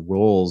broadening of the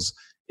roles.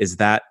 Is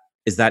that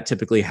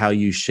typically how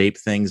you shape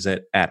things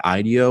at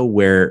IDEO,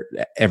 where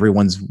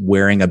everyone's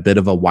wearing a bit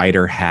of a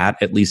wider hat,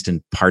 at least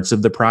in parts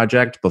of the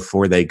project,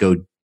 before they go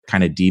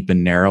kind of deep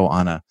and narrow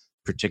on a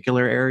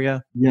particular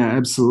area? Yeah,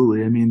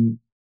 absolutely. I mean,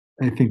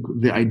 I think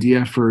the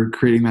idea for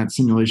creating that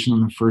simulation in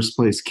the first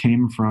place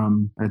came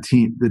from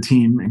the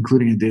team,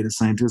 including a data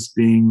scientist,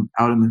 being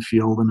out in the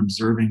field and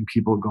observing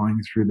people going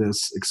through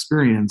this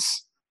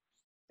experience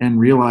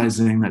and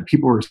realizing that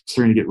people were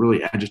starting to get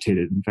really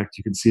agitated. In fact,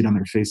 you could see it on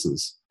their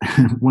faces.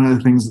 One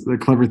of the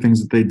clever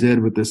things that they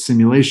did with this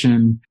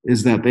simulation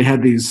is that they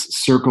had these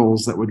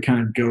circles that would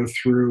kind of go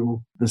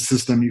through the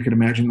system. You could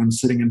imagine them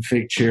sitting in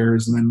fake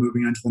chairs and then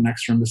moving on to the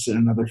next room to sit in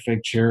another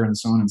fake chair and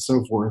so on and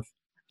so forth.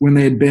 when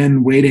they had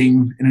been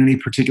waiting in any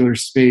particular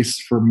space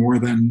for more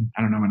than,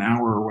 I don't know, an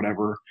hour or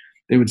whatever,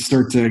 they would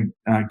start to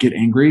get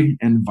angry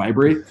and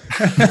vibrate.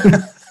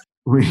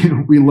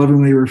 We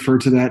lovingly refer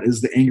to that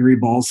as the angry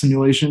ball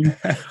simulation,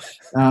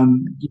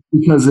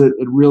 because it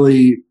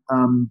really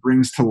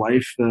brings to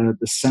life the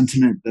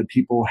sentiment that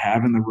people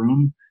have in the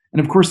room. And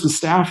of course, the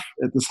staff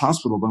at this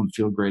hospital don't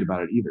feel great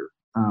about it either.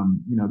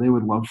 They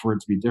would love for it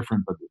to be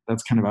different, but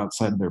that's kind of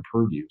outside of their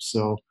purview.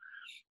 So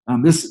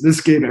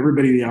this gave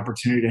everybody the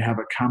opportunity to have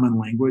a common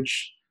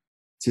language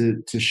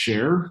to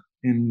share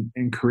in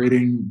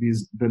creating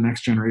the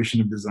next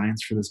generation of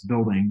designs for this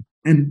building.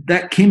 And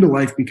that came to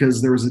life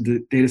because there was a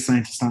data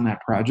scientist on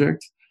that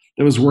project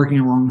that was working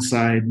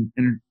alongside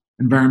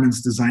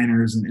environments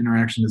designers and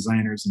interaction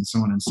designers and so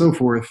on and so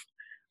forth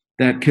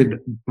that could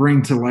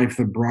bring to life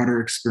the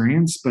broader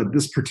experience. But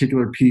this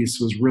particular piece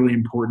was really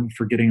important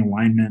for getting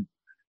alignment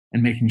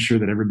and making sure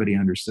that everybody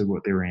understood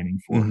what they were aiming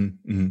for.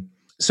 Mm-hmm, mm-hmm.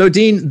 So,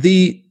 Dean,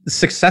 the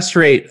success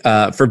rate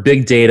for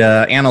big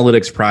data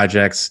analytics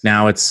projects,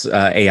 now it's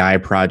AI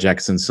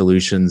projects and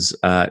solutions,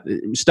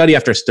 study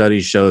after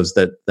study shows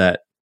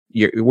that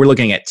we're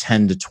looking at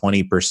 10 to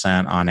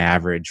 20% on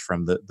average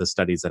from the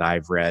studies that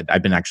I've read.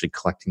 I've been actually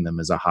collecting them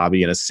as a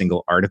hobby in a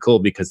single article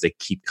because they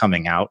keep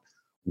coming out.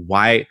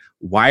 Why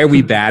are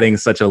we batting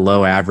such a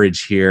low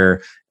average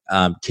here?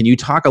 Can you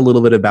talk a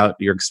little bit about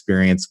your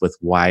experience with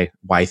why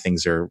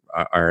things are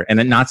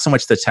and not so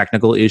much the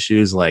technical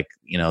issues like,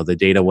 the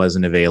data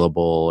wasn't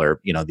available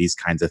or, these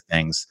kinds of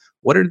things.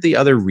 What are the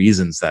other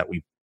reasons that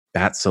we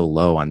bat so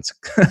low on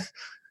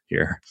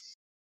here?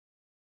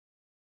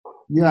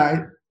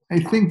 Yeah, I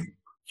think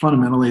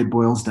fundamentally it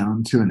boils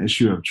down to an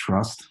issue of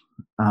trust.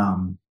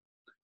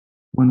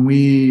 When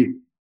we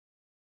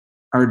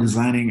are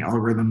designing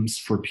algorithms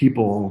for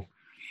people,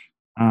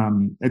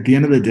 at the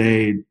end of the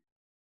day,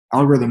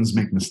 algorithms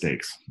make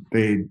mistakes.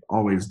 They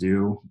always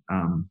do.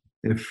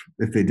 If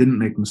they didn't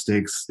make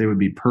mistakes, they would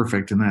be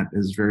perfect, and that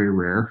is very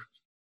rare.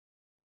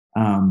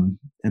 And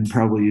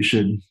probably you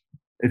should,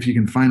 if you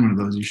can find one of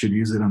those, you should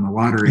use it on the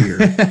lottery or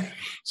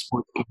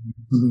sports,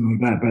 something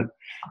like that. But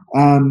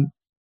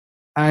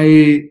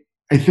I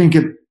think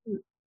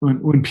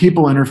when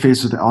people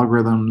interface with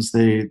algorithms,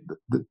 they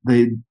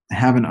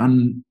have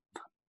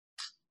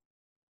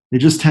they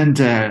just tend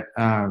to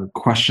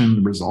question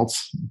the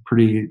results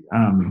pretty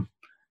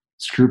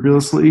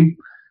scrupulously.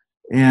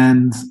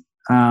 And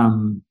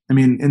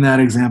in that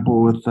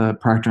example with the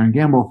Procter &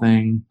 Gamble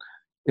thing,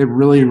 it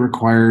really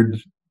required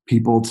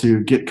people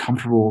to get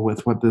comfortable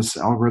with what this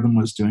algorithm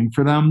was doing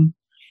for them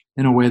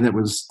in a way that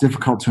was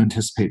difficult to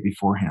anticipate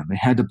beforehand. They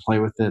had to play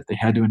with it. They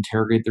had to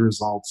interrogate the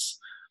results.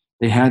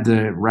 They had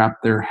to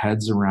wrap their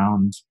heads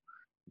around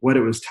what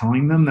it was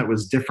telling them that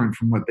was different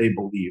from what they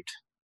believed.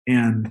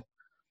 And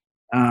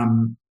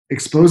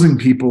exposing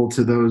people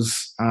to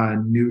those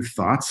new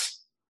thoughts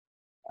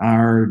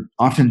are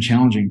often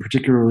challenging,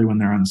 particularly when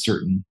they're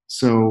uncertain.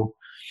 So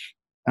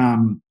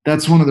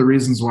that's one of the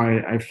reasons why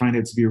I find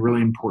it to be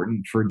really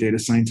important for data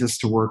scientists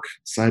to work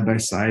side by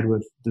side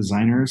with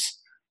designers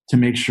to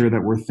make sure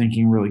that we're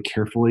thinking really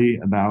carefully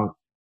about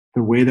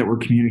the way that we're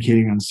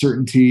communicating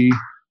uncertainty,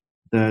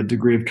 the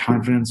degree of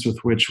confidence with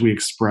which we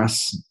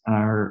express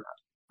our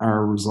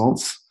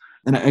results.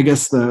 And I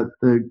guess the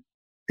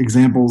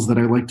examples that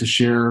I like to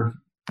share,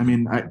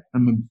 I'm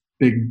a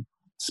big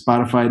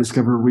Spotify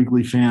Discover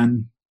Weekly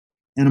fan.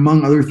 And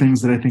among other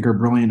things that I think are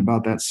brilliant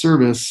about that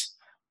service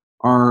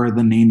are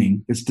the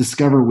naming. It's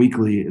Discover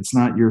Weekly. It's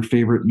not your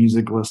favorite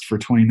music list for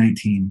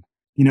 2019.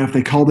 If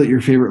they called it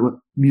your favorite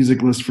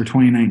music list for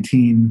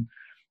 2019,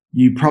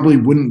 you probably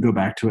wouldn't go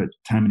back to it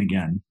time and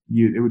again.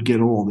 It would get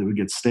old. It would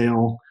get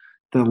stale.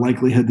 The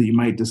likelihood that you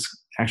might just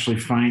actually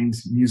find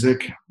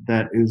music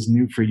that is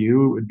new for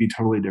you would be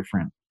totally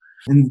different.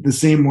 In the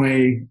same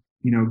way,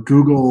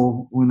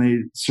 Google, when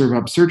they serve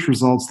up search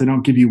results, they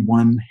don't give you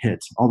one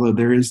hit, although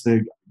there is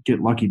the Get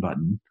Lucky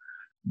button.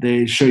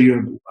 They show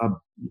you a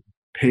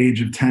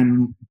page of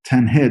 10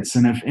 hits,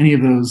 and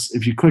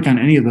if you click on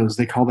any of those,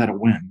 they call that a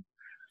win.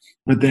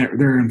 But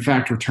they're in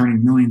fact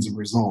returning millions of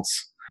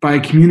results. By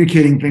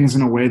communicating things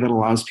in a way that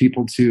allows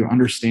people to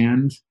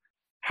understand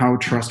how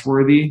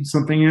trustworthy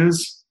something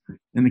is.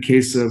 In the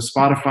case of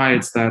Spotify,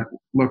 it's that,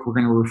 look, we're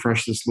going to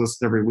refresh this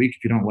list every week.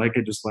 If you don't like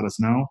it, just let us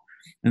know.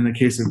 In the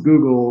case of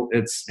Google,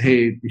 it's,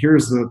 hey,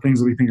 here's the things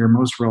that we think are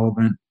most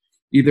relevant.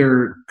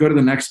 Either go to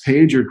the next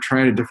page or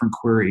try a different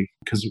query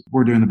because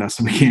we're doing the best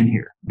that we can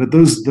here. But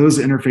those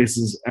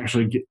interfaces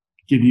actually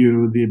give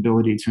you the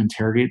ability to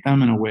interrogate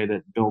them in a way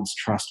that builds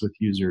trust with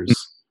users.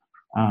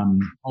 I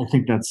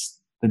think that's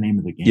the name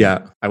of the game.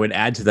 Yeah, I would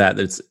add to that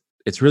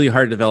it's really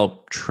hard to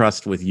develop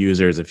trust with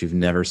users if you've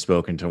never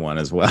spoken to one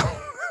as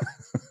well.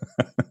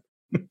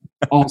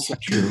 Also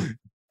true.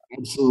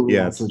 Absolutely.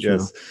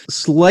 Yes.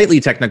 Slightly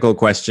technical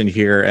question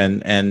here,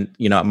 and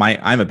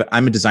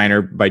I'm a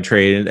designer by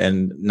trade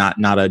and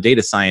not a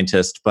data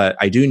scientist, but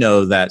I do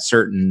know that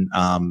certain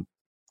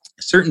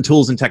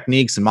tools and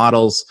techniques and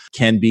models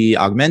can be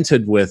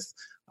augmented with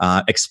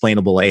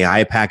explainable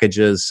AI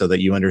packages so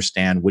that you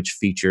understand which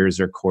features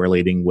are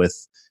correlating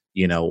with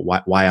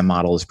why a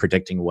model is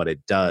predicting what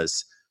it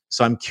does.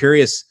 So I'm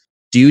curious,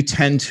 do you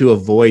tend to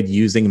avoid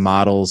using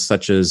models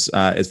such as,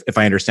 if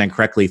I understand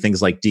correctly,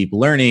 things like deep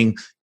learning?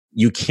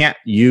 You can't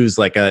use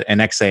like an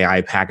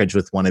XAI package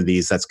with one of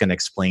these that's going to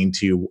explain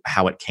to you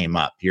how it came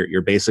up.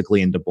 You're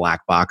basically into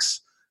black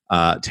box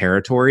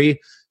territory.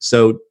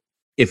 So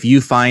if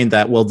you find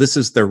that, well, this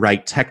is the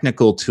right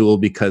technical tool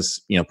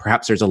because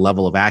perhaps there's a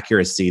level of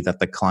accuracy that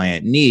the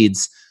client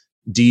needs,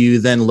 do you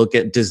then look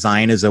at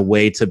design as a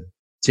way to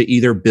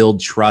either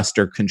build trust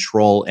or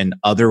control in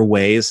other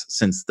ways,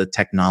 since the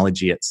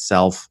technology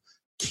itself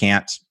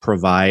can't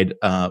provide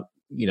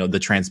the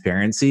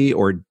transparency?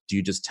 Or do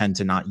you just tend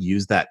to not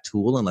use that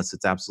tool unless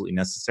it's absolutely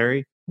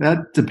necessary?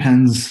 That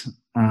depends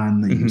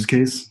on the use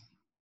case.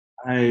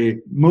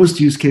 Most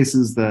use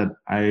cases that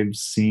I've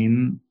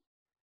seen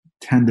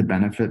tend to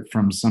benefit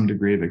from some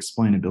degree of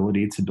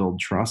explainability to build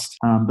trust.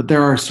 But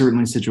there are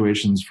certainly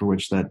situations for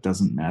which that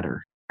doesn't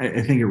matter.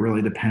 I think it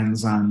really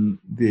depends on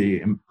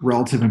the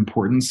relative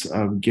importance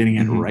of getting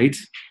it right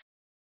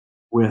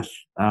with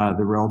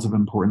the relative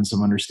importance of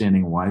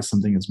understanding why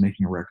something is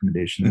making a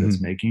recommendation that it's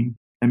making.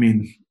 I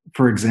mean,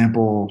 for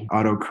example,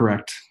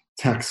 autocorrect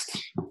text,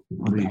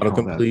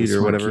 autocomplete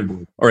or whatever,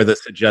 keyboard. Or the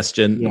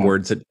suggestion,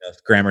 words,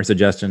 grammar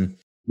suggestion.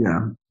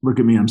 Yeah, look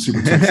at me, I'm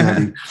super tech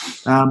savvy.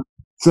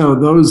 So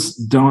those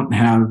don't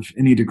have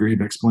any degree of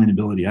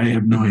explainability. I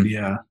have no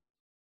idea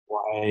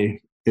why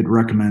it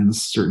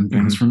recommends certain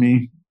things for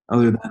me,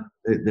 other than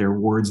they're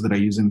words that I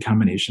use in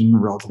combination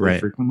relatively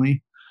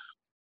frequently.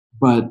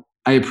 But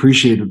I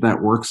appreciate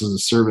that works as a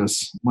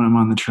service when I'm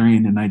on the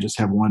train and I just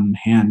have one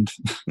hand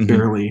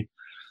barely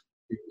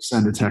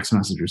send a text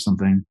message or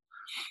something.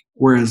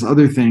 Whereas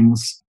other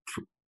things,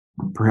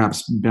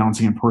 perhaps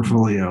balancing a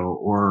portfolio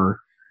or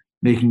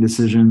making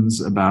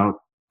decisions about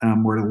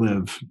where to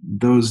live,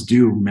 those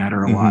do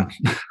matter a lot.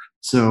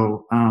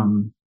 So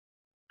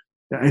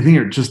I think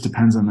it just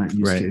depends on that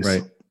use case.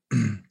 Right.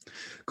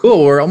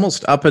 Cool. We're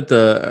almost up at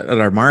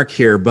our mark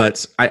here,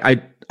 but I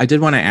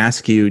did want to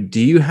ask you, do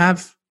you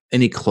have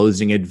any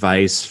closing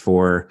advice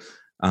for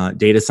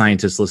data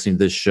scientists listening to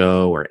this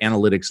show, or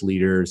analytics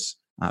leaders,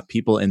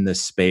 people in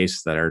this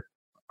space that are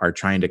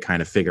trying to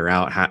kind of figure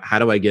out how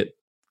do I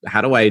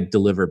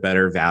deliver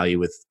better value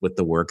with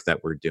the work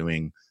that we're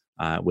doing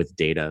with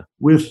data?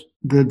 With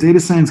the data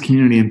science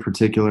community in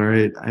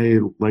particular, I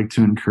like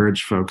to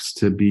encourage folks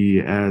to be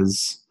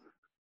as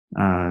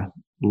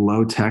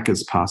low tech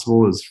as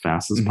possible, as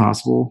fast as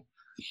possible.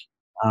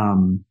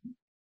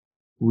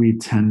 We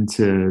tend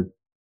to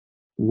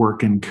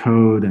work in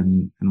code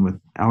and with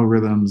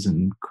algorithms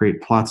and create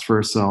plots for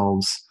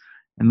ourselves.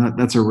 And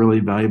that's a really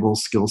valuable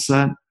skill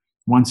set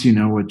once you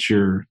know what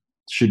you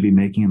should be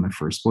making in the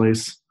first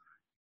place.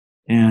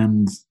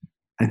 And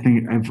I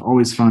think I've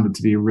always found it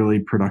to be really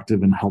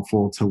productive and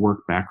helpful to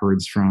work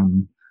backwards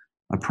from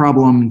a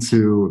problem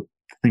to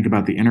think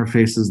about the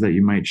interfaces that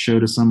you might show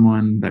to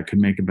someone that could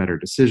make a better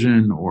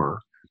decision or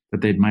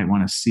that they might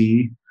want to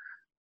see.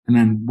 And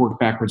then work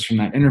backwards from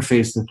that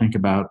interface to think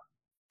about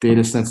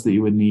data sets that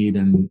you would need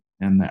and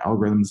the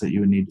algorithms that you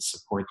would need to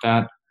support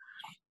that.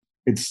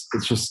 It's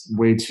just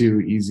way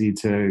too easy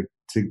to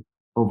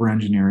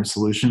over-engineer a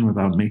solution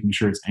without making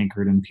sure it's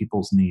anchored in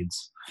people's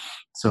needs.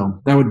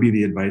 So that would be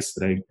the advice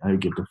that I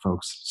give to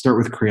folks. Start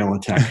with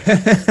Crayola Tech.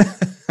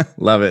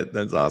 Love it.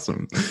 That's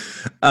awesome.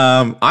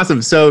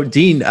 Awesome. So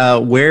Dean,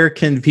 where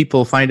can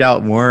people find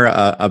out more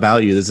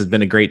about you? This has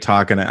been a great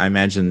talk, and I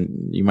imagine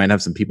you might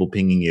have some people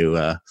pinging you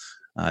to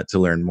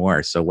learn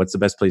more. So what's the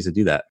best place to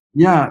do that?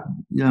 Yeah,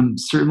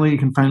 certainly you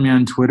can find me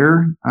on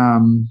Twitter.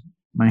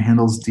 My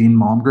handle's Dean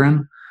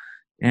Malmgren.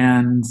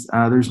 And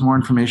there's more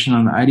information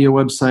on the IDEO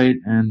website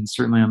and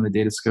certainly on the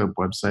Datascope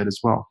website as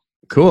well.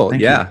 Cool.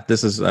 Thank you.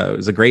 This is it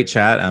was a great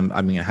chat. I'm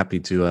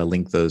happy to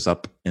link those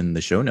up in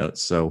the show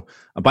notes. So,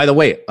 by the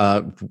way,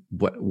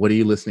 what are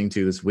you listening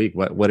to this week?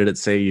 What did it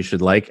say you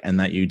should like and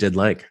that you did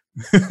like?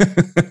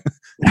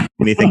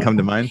 Anything come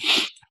to mind?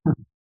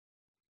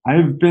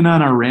 I've been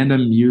on a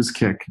random Muse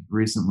kick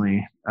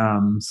recently,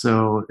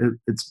 so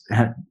it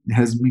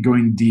has me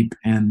going deep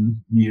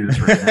in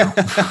Muse right now.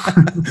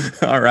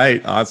 All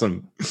right,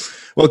 awesome.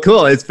 Well,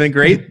 cool. It's been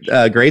great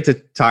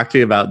to talk to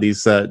you about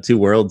these two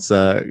worlds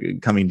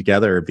coming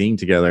together or being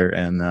together,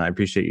 and I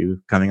appreciate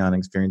you coming on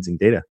Experiencing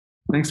Data.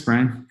 Thanks,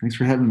 Brian. Thanks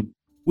for having me.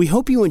 We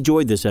hope you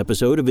enjoyed this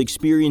episode of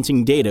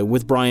Experiencing Data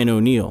with Brian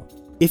O'Neill.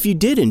 If you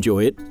did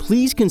enjoy it,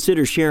 please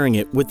consider sharing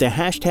it with the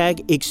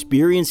hashtag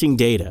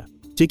 #ExperiencingData.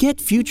 To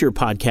get future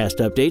podcast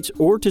updates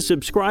or to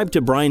subscribe to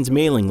Brian's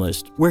mailing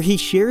list, where he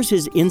shares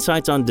his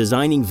insights on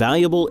designing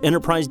valuable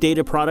enterprise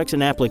data products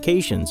and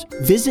applications,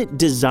 visit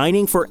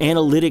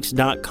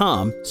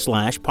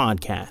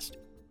designingforanalytics.com/podcast.